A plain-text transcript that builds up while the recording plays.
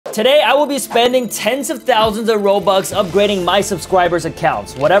Today, I will be spending tens of thousands of Robux upgrading my subscribers'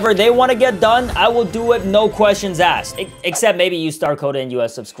 accounts. Whatever they want to get done, I will do it, no questions asked. Except maybe use star code and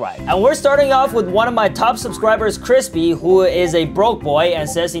US subscribe. And we're starting off with one of my top subscribers, Crispy, who is a broke boy and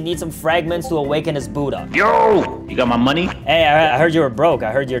says he needs some fragments to awaken his Buddha. Yo, you got my money? Hey, I heard you were broke.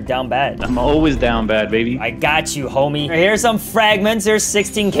 I heard you're down bad. I'm always down bad, baby. I got you, homie. Here's some fragments. Here's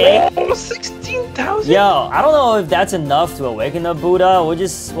 16K. Oh, 16,000? Yo, I don't know if that's enough to awaken the Buddha.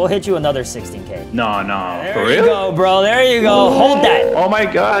 We'll hit you another 16K. No, There for real? you go, bro. There you go. Hold that. Oh my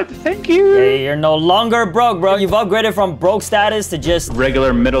god, thank you. Hey, you're no longer broke, bro. You've upgraded from broke status to just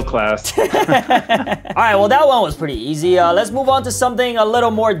regular middle class. All right, well, that one was pretty easy. Let's move on to something a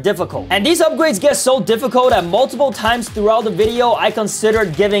little more difficult. And these upgrades get so difficult that multiple times throughout the video, I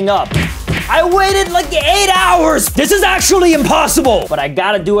considered giving up. I waited like 8 hours. This is actually impossible. But I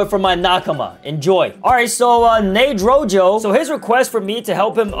gotta do it for my Nakama. Enjoy. All right, so Nade Rojo. So his request for me to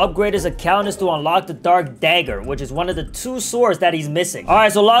help him upgrade his account is to unlock the Dark Dagger, which is one of the 2 swords that he's missing. All right,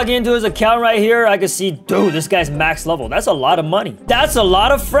 so logging into his account right here, I can see, dude, this guy's max level. That's a lot of money. That's a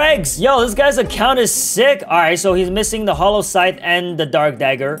lot of frags. Yo, this guy's account is sick. All right, so he's missing the Hollow Scythe and the Dark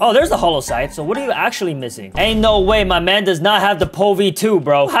Dagger. Oh, there's the Hollow Scythe. So what are you actually missing? Ain't no way my man does not have the PoV 2,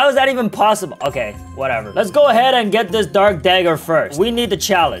 bro. How is that even possible? Okay, whatever. Let's go ahead and get this Dark Dagger first. We need the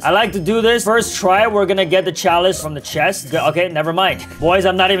chalice. I like to do this. First try, we're gonna get the chalice from the chest. Okay, never mind. Boys,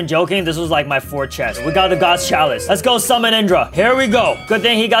 I'm not even joking. This was like my 4th chest. We got the God's chalice. Let's go summon Indra. Here we go. Good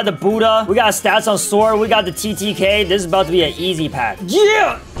thing he got the Buddha. We got stats on sword. We got the TTK. This is about to be an easy pack.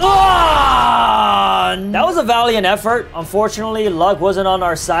 Yeah! Ah! That was a valiant effort. Unfortunately, luck wasn't on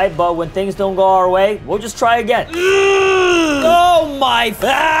our side, but when things don't go our way, we'll just try again. Oh my...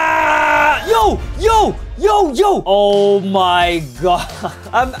 Ah! Yo! Oh my god.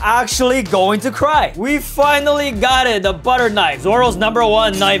 I'm actually going to cry. We finally got it, the butter knife. Zoro's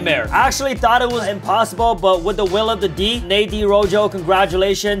 #1 nightmare. I actually thought it was impossible, but with the will of the D, Nade Rojo,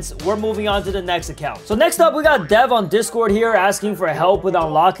 congratulations. We're moving on to the next account. So next up, we got Dev on Discord here asking for help with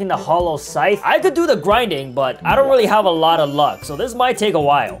unlocking the Hollow Scythe. I could do the grinding, but I don't really have a lot of luck, so this might take a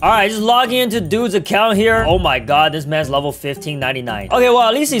while. All right, just logging into dude's account here. Oh my god, this man's level 1599. Okay, well,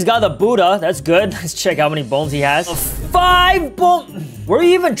 at least he's got the Buddha. That's good. Let's check how many bones he has. 5 bones. Were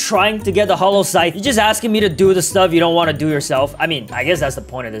you even trying to get the Hollow Scythe? You're just asking me to do the stuff you don't want to do yourself. I mean, I guess that's the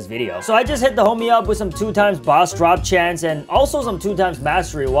point of this video. So I just hit the homie up with some 2x boss drop chance and also some 2x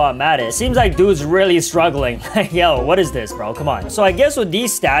mastery while I'm at it. Seems like dude's really struggling. Yo, what is this, bro? Come on. So I guess with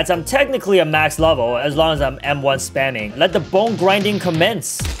these stats, I'm technically a max level as long as I'm M1 spamming. Let the bone grinding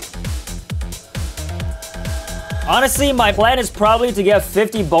commence. Honestly, my plan is probably to get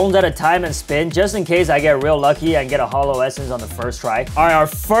 50 bones at a time and spin, just in case I get real lucky and get a hollow essence on the first try. All right, our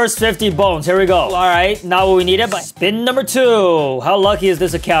first 50 bones. Here we go. All right, not what we needed, but spin number 2. How lucky is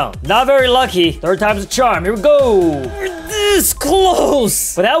this account? Not very lucky. 3rd time's a charm. Here we go. We're this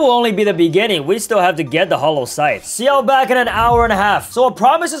close. But that will only be the beginning. We still have to get the Hollow Scythe. See y'all back in an hour and a half. So a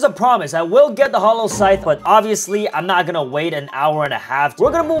promise is a promise. I will get the Hollow Scythe, but obviously, I'm not gonna wait an hour and a half.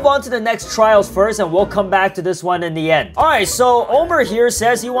 We're gonna move on to the next trials first, and we'll come back to this one in the end. All right, so Omer here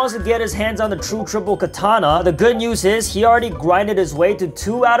says he wants to get his hands on the true triple katana. The good news is he already grinded his way to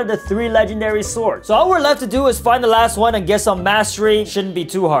 2 out of the 3 legendary swords. So all we're left to do is find the last one and get some mastery. Shouldn't be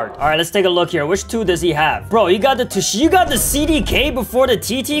too hard. All right, let's take a look here. Which 2 does he have? Bro, you got the CDK before the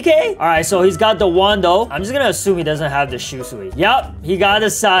TTK? All right, so he's got the Wando. I'm just gonna assume he doesn't have the Shusui. Yep, he got the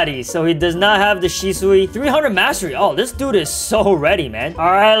Sadi, so he does not have the Shisui. 300 mastery. Oh, this dude is so ready, man.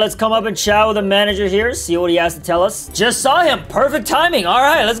 All right, let's come up and chat with the manager here, see what he has to tell us. Just saw him. Perfect timing. All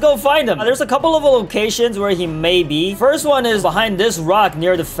right, let's go find him. There's a couple of locations where he may be. First one is behind this rock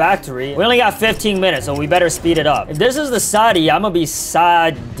near the factory. We only got 15 minutes, so we better speed it up. If this is the Sadi, I'm gonna be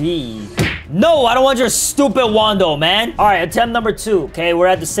Sadi. No, I don't want your stupid Wando, man. All right, attempt number 2. Okay, we're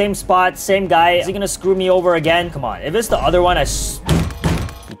at the same spot, same guy. Is he gonna screw me over again? Come on. If it's the other one,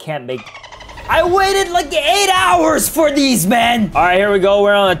 you can't make... I waited like 8 hours for these, man. All right, here we go.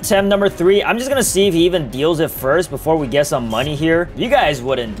 We're on attempt number 3. I'm just gonna see if he even deals it first before we get some money here. You guys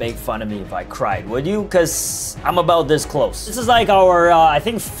wouldn't make fun of me if I cried, would you? Because I'm about this close. This is like our, I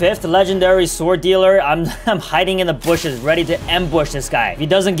think, 5th legendary sword dealer. I'm hiding in the bushes, ready to ambush this guy. If he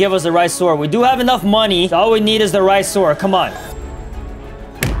doesn't give us the right sword, we do have enough money. So all we need is the right sword. Come on.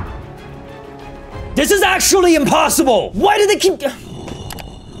 This is actually impossible. Why do they keep...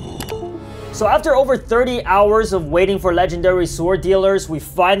 So after over 30 hours of waiting for legendary sword dealers, we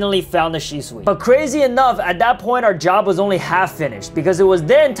finally found the Shisui. But crazy enough, at that point our job was only half finished because it was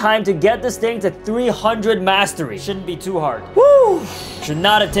then time to get this thing to 300 mastery. Shouldn't be too hard. Woo! Should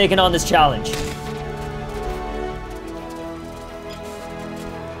not have taken on this challenge.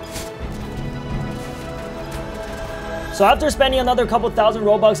 So after spending another couple thousand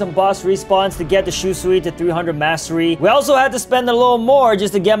Robux on boss respawns to get the shoe suite to 300 mastery, we also had to spend a little more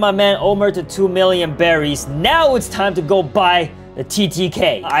just to get my man Omer to 2 million berries. Now it's time to go buy the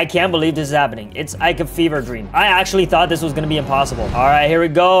TTK. I can't believe this is happening. It's like a fever dream. I actually thought this was gonna be impossible. All right, here we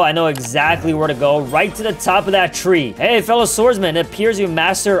go. I know exactly where to go. Right to the top of that tree. Hey, fellow swordsman, it appears you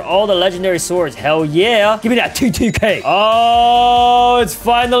master all the legendary swords. Hell yeah. Give me that TTK. Oh, it's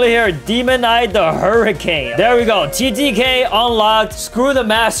finally here. Demon Eye the Hurricane. There we go. TTK unlocked. Screw the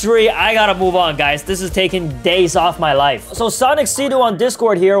mastery. I gotta move on, guys. This is taking days off my life. So Sonic Sidu on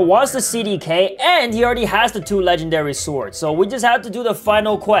Discord here wants the CDK, and he already has the 2 legendary swords. So we just have to do the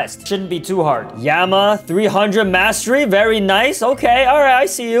final quest. Shouldn't be too hard. Yama, 300 mastery. Very nice. Okay, all right, I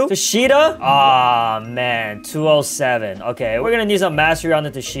see you. Tashida. Ah, man, 207. Okay, we're gonna need some mastery on the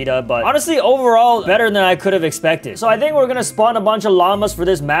Tashida, but honestly, overall, better than I could have expected. So I think we're gonna spawn a bunch of llamas for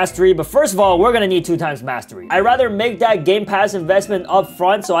this mastery, but first of all, we're gonna need 2 times mastery. I'd rather make that Game Pass investment up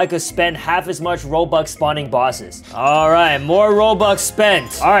front so I could spend half as much Robux spawning bosses. All right, more Robux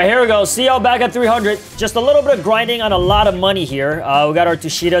spent. All right, here we go. See y'all back at 300. Just a little bit of grinding on a lot of money here. We got our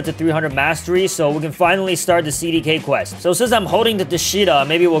Tashida to 300 mastery, so we can finally start the CDK quest. So since I'm holding the Tashida,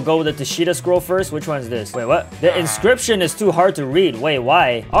 maybe we'll go with the Tashida scroll first. Which one's this? Wait, what? The inscription is too hard to read. Wait,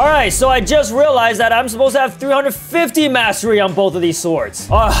 why? All right, so I just realized that I'm supposed to have 350 mastery on both of these swords.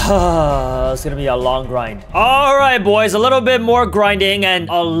 Oh, it's gonna be a long grind. All right, boys, a little bit more grinding and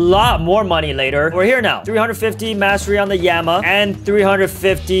a lot more money later. We're here now. 350 mastery on the Yama and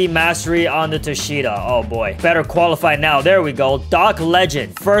 350 mastery on the Tashida. Oh boy, better qualify now. There we go. Dock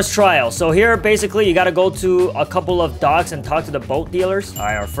Legend. First trial. So here, basically, you gotta go to a couple of docks and talk to the boat dealers. All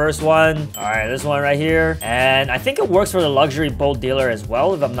right, our first one. All right, this one right here. And I think it works for the luxury boat dealer as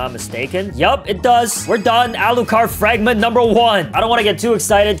well, if I'm not mistaken. Yup, it does. We're done. Alucard fragment number 1. I don't want to get too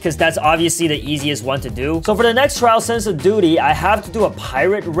excited because that's obviously the easiest one to do. So for the next trial, sense of duty, I have to do a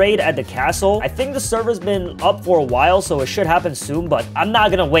pirate raid at the castle. I think the server's been up for a while, so it should happen soon, but I'm not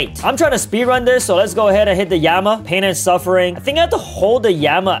gonna wait. I'm trying to speedrun this, so let's go ahead and hit the Yama. Pain and suffering. I think I have to hold the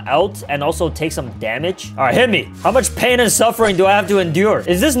Yama out and also take some damage. All right, hit me. How much pain and suffering do I have to endure?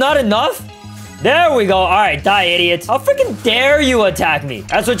 Is this not enough? There we go. All right, die, idiot. How freaking dare you attack me?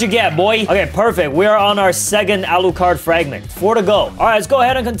 That's what you get, boy. Okay, perfect. We are on our second Alucard fragment. 4 to go. All right, let's go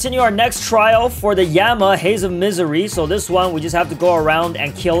ahead and continue our next trial for the Yama Haze of Misery. So this one, we just have to go around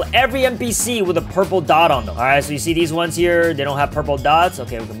and kill every NPC with a purple dot on them. All right, so you see these ones here, they don't have purple dots.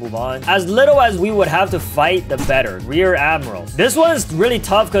 Okay, we can move on. As little as we would have to fight, the better. Rear Admiral. This one is really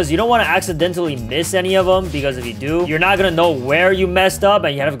tough because you don't want to accidentally miss any of them, because if you do, you're not going to know where you messed up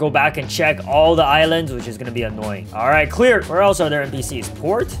and you have to go back and check all the islands, which is gonna be annoying. All right, clear. Where else are there NPCs?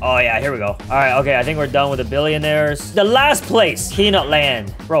 Port? Oh yeah, here we go. All right, okay, I think we're done with the billionaires. The last place, Peanut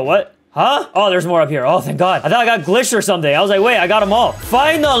Land. Bro, what? Huh? Oh, there's more up here. Oh, thank God. I thought I got glitched or something. I was like, wait, I got them all.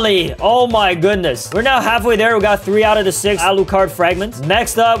 Finally! Oh my goodness. We're now halfway there. We got 3 out of the 6 Alucard fragments.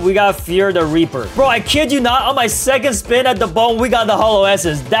 Next up, we got Fear the Reaper. Bro, I kid you not, on my second spin at the bone, we got the Hollow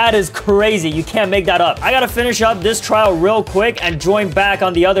S's. That is crazy. You can't make that up. I gotta finish up this trial real quick and join back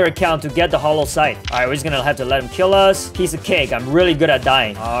on the other account to get the Hollow Sight. All right, we're just gonna have to let him kill us. Piece of cake. I'm really good at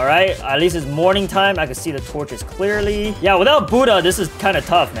dying. All right, at least it's morning time. I can see the torches clearly. Yeah, without Buddha, this is kind of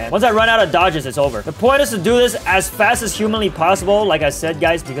tough, man. Once I run out of dodges, it's over. The point is to do this as fast as humanly possible, like I said,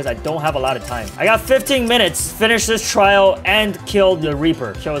 guys, because I don't have a lot of time. I got 15 minutes, finish this trial, and kill the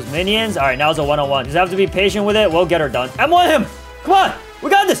Reaper. Kill his minions. All right, now it's a one-on-one. Just have to be patient with it. We'll get her done. I'm on him. Come on. We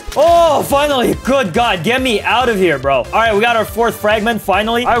got this. Oh, finally. Good God. Get me out of here, bro. All right, we got our 4th fragment,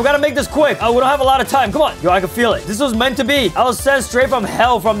 finally. All right, we got to make this quick. We don't have a lot of time. Come on. Yo, I can feel it. This was meant to be. I was sent straight from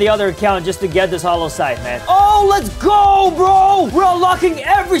hell from the other account just to get this Hollow Sight, man. Oh, let's go, bro. We're unlocking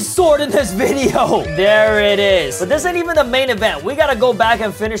every sword in this video. There it is. But this ain't even the main event. We got to go back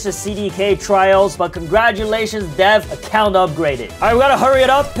and finish the CDK trials. But congratulations, Dev. Account upgraded. All right, we got to hurry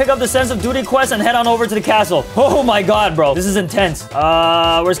it up, pick up the Sense of Duty quest, and head on over to the castle. Oh, my God, bro. This is intense.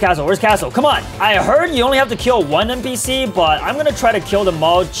 Where's Castle? Where's Castle? Come on. I heard you only have to kill 1 NPC, but I'm gonna try to kill them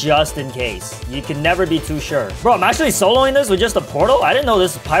all just in case. You can never be too sure. Bro, I'm actually soloing this with just a portal? I didn't know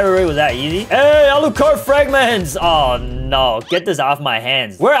this pirate raid was that easy. Hey, Alucard fragments! Oh, no. Get this off my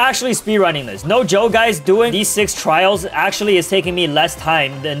hands. We're actually speedrunning this. No joke, guys. Doing these 6 trials actually is taking me less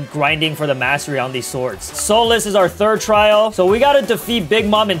time than grinding for the mastery on these swords. Soulless is our 3rd trial, so we gotta defeat Big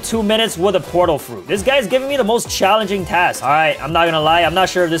Mom in 2 minutes with a portal fruit. This guy's giving me the most challenging task. All right, I'm not gonna lie. I'm not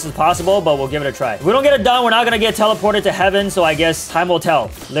sure if this is possible, but we'll give it a try. If we don't get it done, we're not gonna get teleported to heaven, so I guess time will tell.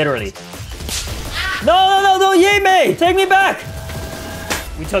 Literally. No, Yeme! Take me back!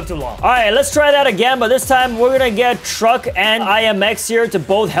 We took too long. All right, let's try that again, but this time we're gonna get Truck and IMX here to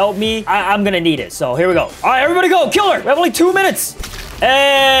both help me. I'm gonna need it, so here we go. All right, everybody go, kill her. We have only 2 minutes.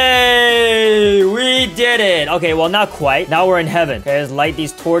 Hey, we did it. Okay, well, not quite. Now we're in heaven. Okay, let's light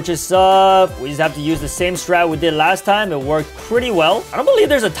these torches up. We just have to use the same strat we did last time. It worked pretty well. I don't believe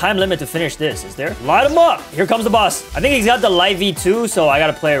there's a time limit to finish this, is there? Light him up. Here comes the boss. I think he's got the light V2, so I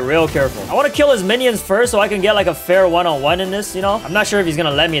gotta play it real careful. I want to kill his minions first so I can get like a fair one-on-one in this, you know? I'm not sure if he's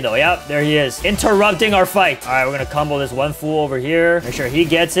gonna let me though. Yep, there he is. Interrupting our fight. All right, we're gonna combo this one fool over here. Make sure he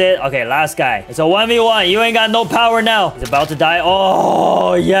gets it. Okay, last guy. It's a 1v1. You ain't got no power now. He's about to die.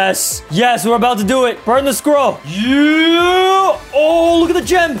 Oh, yes. Yes, we're about to do it. Burn the scroll. Yeah. Oh, look at the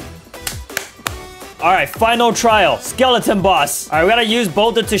gem. All right, final trial. Skeleton boss. All right, we gotta use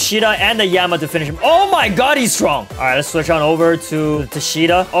both the Tushita and the Yama to finish him. Oh my god, he's strong. All right, let's switch on over to the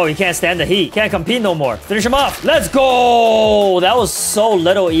Tushita. Oh, he can't stand the heat. Can't compete no more. Finish him off. Let's go. That was so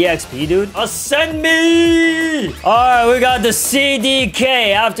little EXP, dude. Ascend me. All right, we got the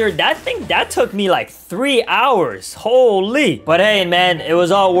CDK. After that thing, that took me like 3 hours. Holy. But hey, man, it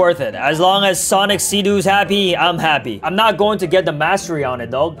was all worth it. As long as Sonic Sea-Doo's happy, I'm happy. I'm not going to get the mastery on it,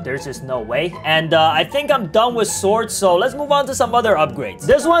 though. There's just no way. And I think I'm done with swords, so let's move on to some other upgrades.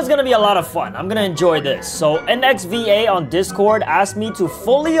 This one's gonna be a lot of fun. I'm gonna enjoy this. So NXVA on Discord asked me to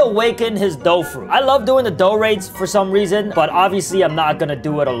fully awaken his dough fruit. I love doing the dough raids for some reason, but obviously I'm not gonna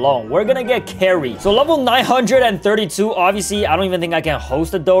do it alone. We're gonna get carried. So level 932, obviously I don't even think I can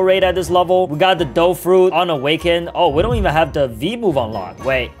host a dough raid at this level. We got the dough fruit on awaken. Oh, we don't even have the V move unlocked.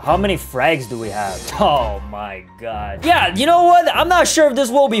 Wait, how many frags do we have? Oh my god. Yeah, you know what? I'm not sure if this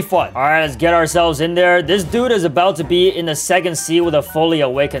will be fun. All right, let's get ourselves in there. This dude is about to be in the second sea with a fully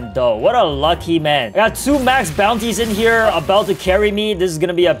awakened dough. What a lucky man. I got 2 max bounties in here about to carry me. This is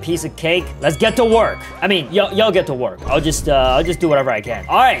gonna be a piece of cake. Let's get to work. I mean, y'all get to work. I'll just do whatever I can.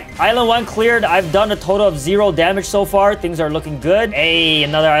 All right, island 1 cleared. I've done a total of 0 damage so far. Things are looking good. Hey,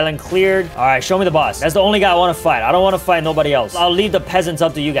 another island cleared. All right, show me the boss. That's the only guy I want to fight. I don't want to fight nobody else. I'll leave the peasants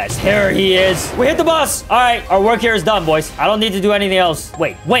up to you guys. Here he is. We hit the boss. All right, our work here is done, boys. I don't need to do anything else.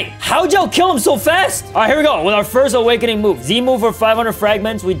 Wait. How'd y'all kill him so fast? All right, here we go with our first awakening move. Z move for 500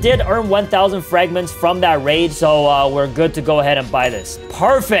 fragments. We did earn 1,000 fragments from that raid, so we're good to go ahead and buy this.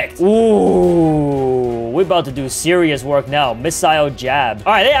 Perfect. Ooh, we're about to do serious work now. Missile jab.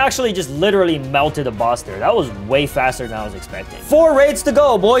 All right, they actually just literally melted the boss there. That was way faster than I was expecting. 4 raids to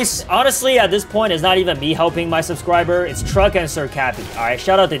go, boys. Honestly, at this point, it's not even me helping my subscriber. It's Truck and Sir Cappy. All right,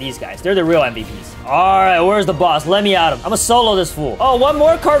 shout out to these guys. They're the real MVPs. All right, where's the boss? Let me at him. I'm gonna solo this fool. Oh, one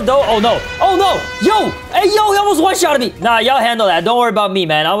more carved dough. Oh, no. Oh, no. Yo. Hey, yo, he almost one-shotted me. Nah, y'all handle that. Don't worry about me,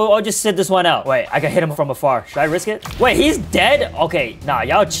 man. I'll just sit this one out. Wait, I can hit him from afar. Should I risk it? Wait, he's dead? Okay, nah,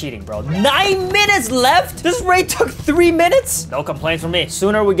 y'all cheating, bro. 9 minutes left? This raid took 3 minutes? No complaints from me.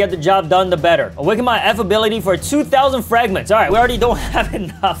 Sooner we get the job done, the better. Awaken my F ability for 2,000 fragments. All right, we already don't have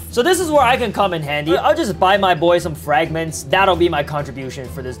enough. So this is where I can come in handy. I'll just buy my boy some fragments. That'll be my contribution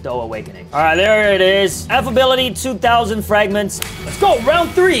for this dough awakening. All right, there it is. F ability, 2,000 fragments. Let's go,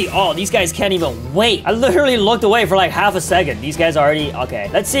 round 3. Oh, these guys can't even wait. I literally looked away for like half a second. These guys already, okay.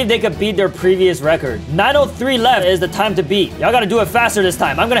 Let's see if they could beat their previous record. 903 left is the time to beat. Y'all gotta do it faster this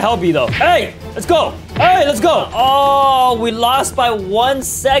time. I'm gonna help you though. Hey, let's go. Hey, let's go. Oh, we lost by 1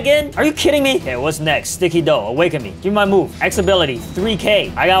 second. Are you kidding me? Okay, what's next? Sticky dough, awaken me. Give me my move. X ability,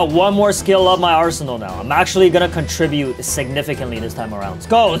 3K. I got 1 more skill up my arsenal now. I'm actually gonna contribute significantly this time around. Let's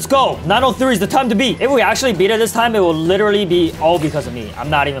go, let's go. 903 is the time to beat. If we actually beat it this time, it will literally be all because of me. I'm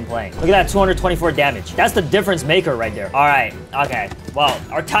not even playing. Look at that, 224 damage. That's the difference maker right there. All right, okay. Well,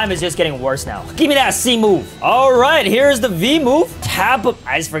 our time is just getting worse now. Give me that C move. All right, here's the V move. Tap up.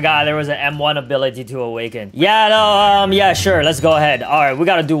 I just forgot there was an M1 ability to awaken. Yeah, no, yeah, sure. Let's go ahead. All right, we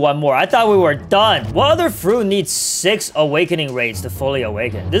got to do 1 more. I thought we were done. What other fruit needs 6 awakening raids to fully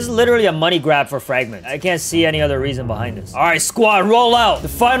awaken? This is literally a money grab for fragments. I can't see any other reason behind this. All right, squad, roll out. The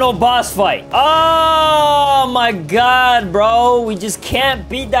final boss fight. Oh my God, bro. We just can't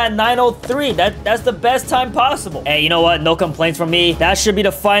beat that 903. That's the best time possible. Hey, you know what? No complaints from me. That should be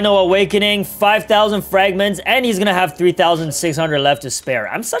the final awakening. 5,000 fragments, and he's gonna have 3,600 left to spare.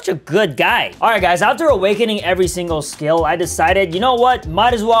 I'm such a good guy. All right, guys, after awakening every single skill, I decided, you know what?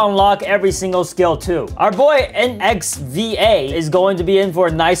 Might as well unlock every single skill too. Our boy NXVA is going to be in for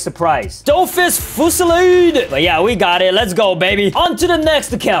a nice surprise. Dollfist Fusillade! But yeah, we got it. Let's go, baby. On to the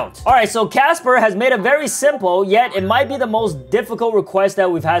next account. All right, so Casper has made a very simple, yet it might be the most difficult request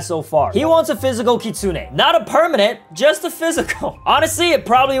that we've had so far. He wants a physical Kitsune. Not a permanent, just a physical. Honestly, it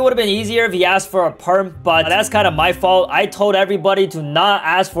probably would have been easier if he asked for a perm, but that's kind of my fault. I told everybody everybody to not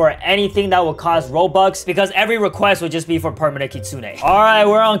ask for anything that would cost Robux because every request would just be for permanent Kitsune. All right,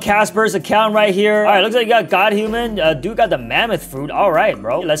 we're on Casper's account right here. All right, looks like you got God Human. Dude got the mammoth fruit. All right,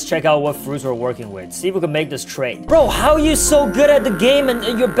 bro. Let's check out what fruits we're working with. See if we can make this trade. Bro, how are you so good at the game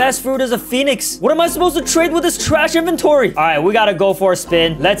and your best fruit is a phoenix? What am I supposed to trade with this trash inventory? All right, we gotta go for a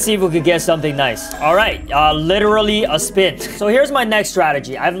spin. Let's see if we could get something nice. All right, literally a spin. So here's my next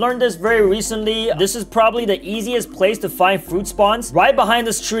strategy. I've learned this very recently. This is probably the easiest place to find fruit spawns, right behind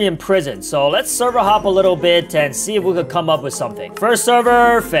this tree in prison. So let's server hop a little bit and see if we could come up with something. First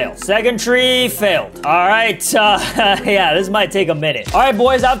server, failed. Second tree, failed. All right, yeah, this might take a minute. All right,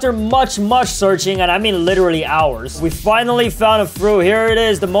 boys, after much searching, and I mean literally hours, we finally found a fruit. Here it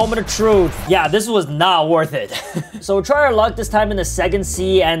is, the moment of truth. Yeah, this was not worth it. So we'll try our luck this time in the second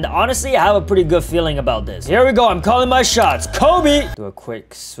sea, and honestly, I have a pretty good feeling about this. Here we go, I'm calling my shots. Kobe! Do a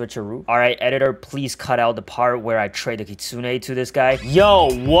quick switcheroo. All right, editor, please cut out the part where I trade the Kitsune to this guy. Yo,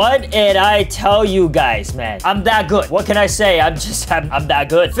 what did I tell you guys, man? I'm that good. What can I say? I'm that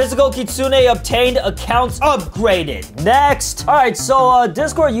good. Physical Kitsune obtained, accounts upgraded. Next. All right, so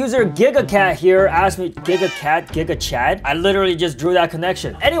Discord user GigaCat here asked me, GigaCat? I literally just drew that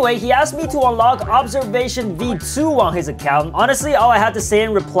connection. Anyway, he asked me to unlock Observation V2 on his account. Honestly, all I had to say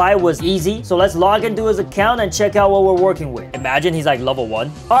in reply was easy. So let's log into his account and check out what we're working with. Imagine he's like level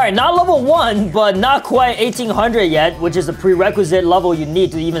 1. All right, not level 1, but not quite 1800 yet, which is a prerequisite level you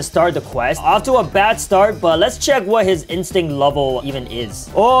need to even start the quest. Off to a bad start, but let's check what his instinct level even is.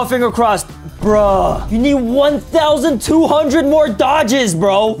 Oh, finger crossed. Bruh, you need 1,200 more dodges,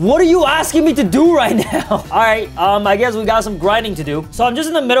 bro. What are you asking me to do right now? All right, I guess we got some grinding to do. So I'm just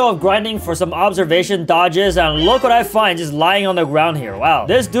in the middle of grinding for some observation dodges, and look what I find just lying on the ground here. Wow,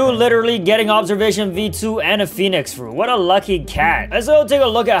 this dude literally getting observation V2 and a phoenix fruit. What a lucky cat. Let's go take a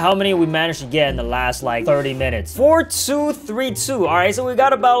look at how many we managed to get in the last like 30 minutes. 4232. All right, so we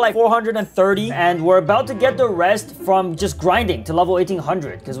got about like 430, and we're about to get the rest from just grinding to level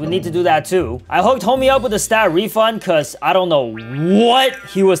 1800 because we need to do that too. I hooked homie up with a stat refund because I don't know what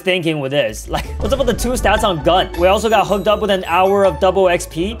he was thinking with this. Like, what's up with the 2 stats on gun? We also got hooked up with an hour of double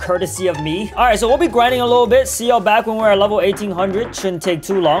XP, courtesy of me. All right, so we'll be grinding a little bit. See y'all back when we're at level 1800. Shouldn't take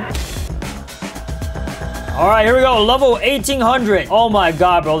too long. All right, here we go. Level 1800. Oh my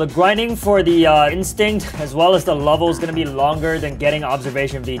god, bro. The grinding for the instinct as well as the level is gonna be longer than getting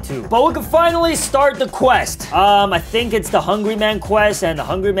observation V2. But we can finally start the quest. I think it's the Hungry Man quest, and the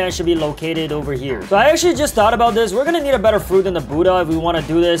Hungry Man should be located over here. So I actually just thought about this. We're gonna need a better fruit than the Buddha if we want to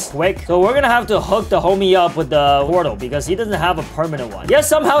do this quick. So we're gonna have to hook the homie up with the portal because he doesn't have a permanent one. Yes,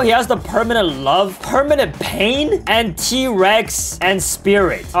 somehow he has the permanent love, permanent pain, and T-Rex and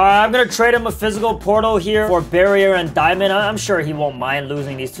spirit. All right, I'm gonna trade him a physical portal here for barrier and diamond. I'm sure he won't mind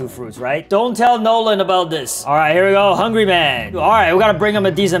losing these 2 fruits, right? Don't tell Nolan about this. All right, here we go. Hungry Man. All right, we gotta bring him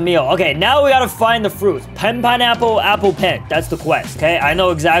a decent meal. Okay, now we gotta find the fruits. Pineapple, apple pen. That's the quest. Okay, I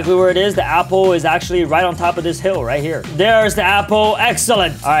know exactly where it is. The apple is actually right on top of this hill right here. There's the apple.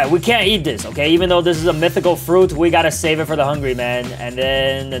 Excellent. All right, we can't eat this, okay? Even though this is a mythical fruit, we gotta save it for the Hungry Man. And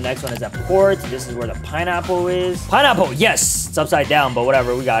then the next one is at port. This is where the pineapple is. Pineapple, yes. It's upside down, but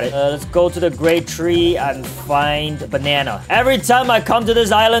whatever, we got it. Let's go to the great tree and find banana. Every time I come to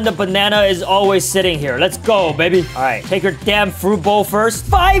this island, the banana is always sitting here. Let's go, baby. All right, take your damn fruit bowl first.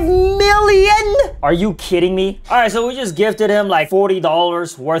 5 million? Are you kidding me? All right, so we just gifted him like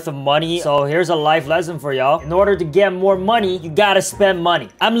 $40 worth of money. So here's a life lesson for y'all. In order to get more money, you gotta spend money.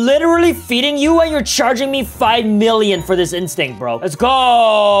 I'm literally feeding you and you're charging me 5 million for this instinct, bro. Let's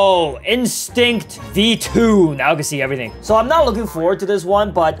go. Instinct V2. Now I can see everything. So I'm not looking forward to this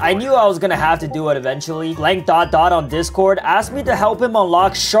one, but I knew I was gonna have to do it eventually. Blank on Discord asked me to help him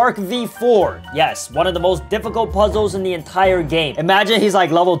unlock Shark V4. Yes, one of the most difficult puzzles in the entire game. Imagine he's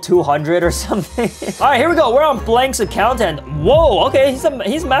like level 200 or something. All right, here we go. We're on Blank's account, and whoa, okay,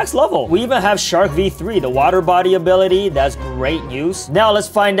 he's max level. We even have Shark V3, the water body ability. That's great news. Now let's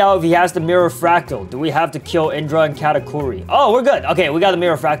find out if he has the mirror fractal. Do we have to kill Indra and Katakuri? Oh, we're good. Okay, we got the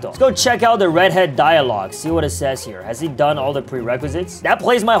mirror fractal. Let's go check out the redhead dialogue. See what it says here. Has he done all the prerequisites? That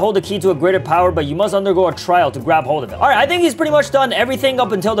place might hold the key to a greater power, but you must undergo a trial to grab hold of it. All right, I think he's pretty much done everything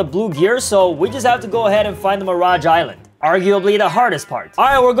up until the blue gear, so we just have to go ahead and find the Mirage Island. Arguably the hardest part. All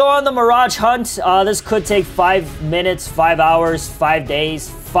right, we're going on the Mirage hunt. This could take 5 minutes, 5 hours, 5 days,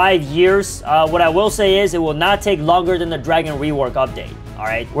 5 years. What I will say is it will not take longer than the Dragon Rework update. All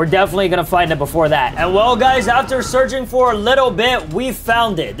right, we're definitely gonna find it before that. And well, guys, after searching for a little bit, we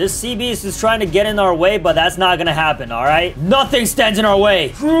found it. This sea beast is trying to get in our way, but that's not gonna happen, all right? Nothing stands in our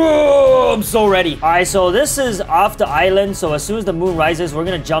way. I'm so ready. All right, so this is off the island, so as soon as the moon rises, we're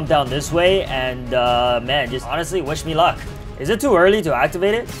gonna jump down this way, and man, just honestly, wish me luck. Is it too early to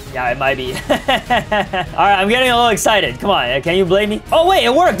activate it? Yeah, it might be. All right, I'm getting a little excited. Come on, can you blame me? Oh, wait,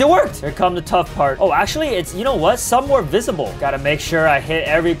 it worked. It worked. Here come the tough part. Oh, actually, it's, you know what? Some more visible. Gotta make sure I hit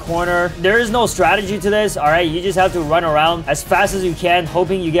every corner. There is no strategy to this. All right, you just have to run around as fast as you can,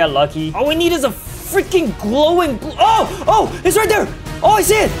 hoping you get lucky. All we need is a freaking glowing... Oh, it's right there. Oh, I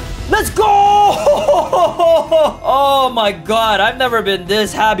see it. Let's go! Oh my god, I've never been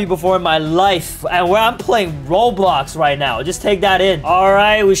this happy before in my life. And where I'm playing Roblox right now. Just take that in. All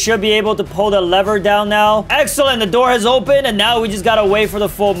right, we should be able to pull the lever down now. Excellent, the door has opened, and now we just gotta wait for the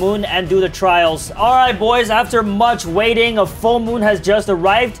full moon and do the trials. All right, boys, after much waiting, a full moon has just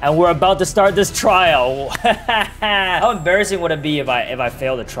arrived, and we're about to start this trial. How embarrassing would it be if I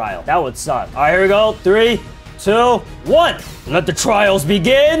failed the trial? That would suck. All right, here we go. 3, 2, 1. Let the trials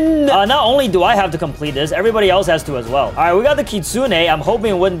begin. Not only do I have to complete this, everybody else has to as well. All right, we got the Kitsune. I'm hoping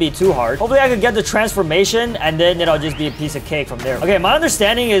it wouldn't be too hard. Hopefully I could get the transformation, and then it'll just be a piece of cake from there. Okay, my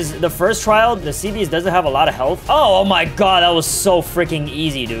understanding is the first trial, the CBs doesn't have a lot of health. Oh my god, that was so freaking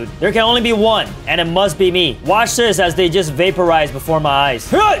easy, dude. There can only be one, and it must be me. Watch this as they just vaporize before my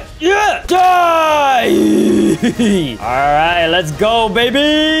eyes. Yeah! Die! All right, let's go,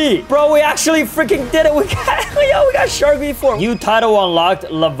 baby. Bro, we actually freaking did it. We got Shark V4. New title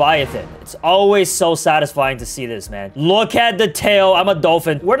unlocked, Leviathan. It's always so satisfying to see this, man. Look at the tail. I'm a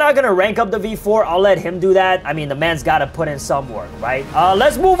dolphin. We're not gonna rank up the V4. I'll let him do that. I mean, the man's gotta put in some work, right?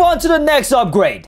 Let's move on to the next upgrade.